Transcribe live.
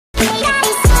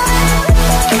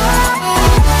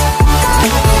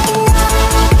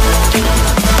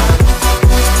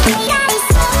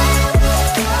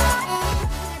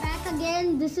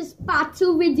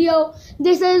video.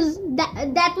 This is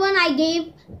that one I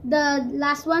gave, the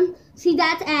last one. See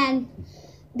that, and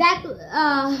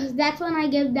that one I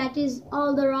gave, that is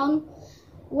all the wrong.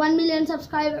 1 million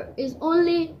subscriber is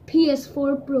only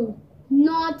PS4 Pro,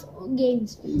 not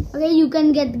games. Okay, you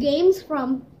can get games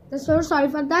from the store. Sorry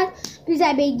for that, please,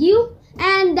 I beg you.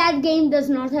 And that game does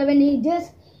not have any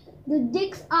disc. The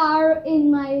discs are in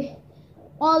my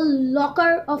all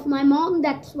locker of my mom,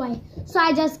 that's why. So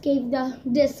I just gave the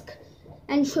disc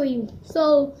and show you.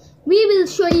 So we will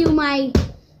show you my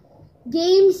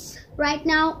games right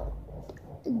now.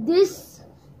 This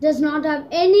does not have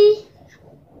any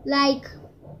like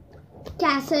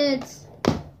cassettes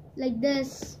like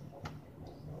this,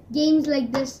 games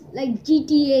like this, like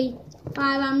GTA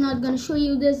 5. I'm not gonna show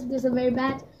you this. This is very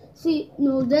bad. See,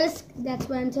 no disc. That's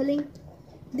what I'm telling.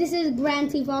 This is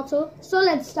Grand Theft Auto. So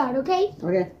let's start, okay?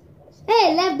 Okay.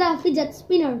 Hey, left the fidget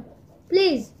spinner,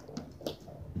 please.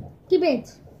 Keep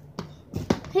it.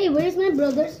 Hey, where is my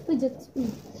brother's fidget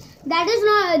spinner? That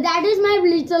is my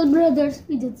little brother's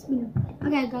fidget spinner.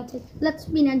 Okay, I got it. Let's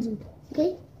spin and do it.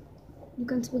 Okay, you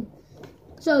can spin.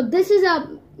 So this is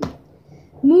a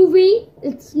movie.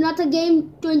 It's not a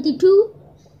game. 22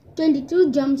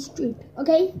 Jump Street.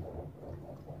 Okay.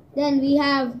 Then we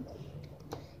have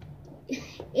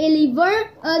Ellie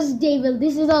vs. Devil.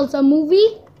 This is also a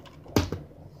movie.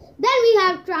 Then we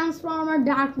have Transformer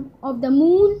Dark of the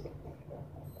Moon.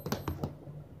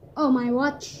 Oh my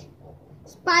watch.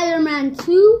 Spider-Man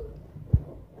 2.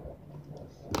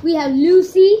 We have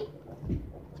Lucy.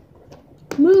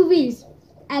 Movies.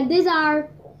 And these are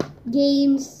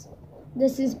games.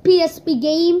 This is PSP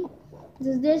game.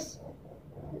 This is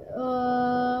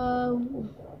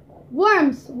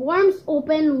Worms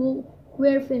Open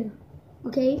Warfare.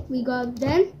 Okay, we got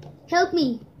then. Help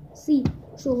me. See.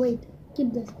 So wait.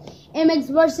 Keep this. MX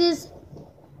versus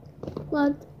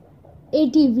what?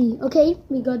 ATV. Okay,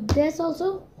 we got this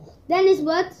also. Then is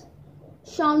what?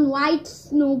 Shaun White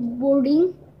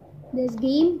snowboarding. This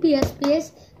game,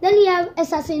 PS. Then we have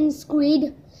Assassin's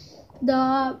Creed,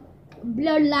 the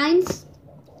Bloodlines.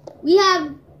 We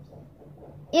have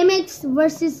MX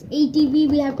versus ATV.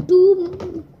 We have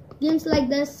two games like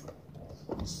this.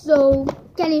 So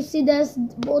can you see this?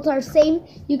 Both are same.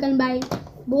 You can buy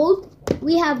both.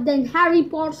 We have then Harry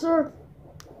Potter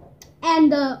and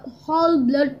the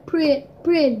Half-Blood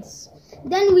Prince.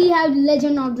 Then we have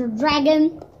Legend of the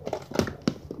Dragon.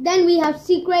 Then we have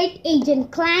Secret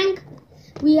Agent Clank.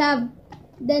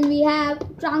 Then we have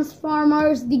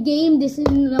Transformers the game. This is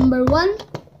number 1.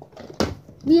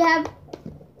 We have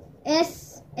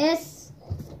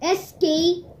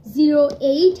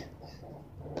SK08.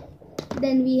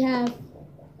 Then we have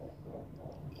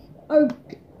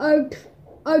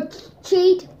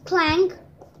Earthshade Clank.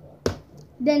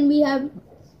 Then we have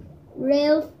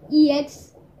Ralph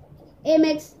EX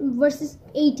MX versus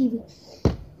ATV.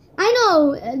 I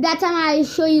know that time I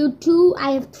show you 2.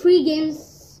 I have 3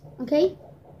 games. Okay.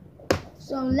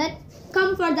 So let's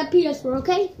come for the PS4.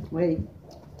 Okay. Wait.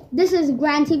 This is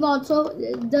Grand Theft Auto.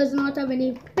 It does not have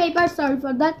any paper. Sorry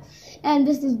for that. And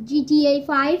this is GTA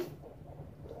 5.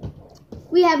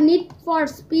 We have Need for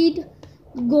Speed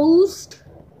Ghost.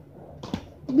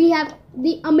 We have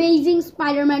The Amazing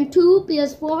Spider-Man 2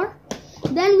 PS4.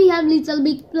 Then we have Little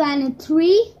Big Planet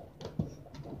 3.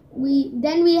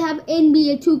 Then we have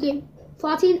NBA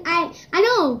 2K14. I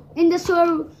know in the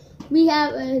store we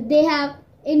have they have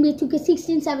NBA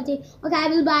 2K16, 17. Okay, I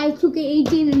will buy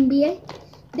 2K18 NBA.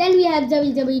 Then we have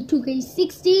WWE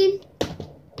 2K16.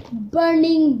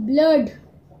 Burning Blood.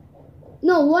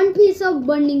 No, One Piece of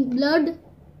Burning Blood.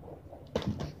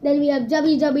 Then we have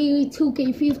WWE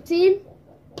 2K15.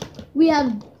 We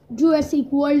have Jurassic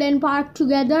World and Park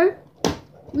Together.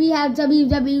 We have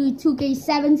WWE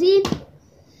 2K17.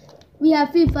 We have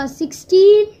FIFA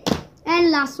 16.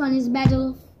 And last one is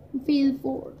Battlefield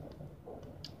 4.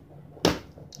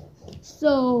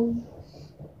 So,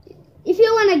 if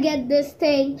you want to get this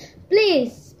thing,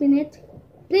 please spin it.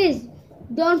 Please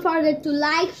don't forget to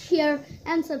like, share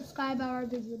and subscribe our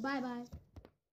video. Bye bye.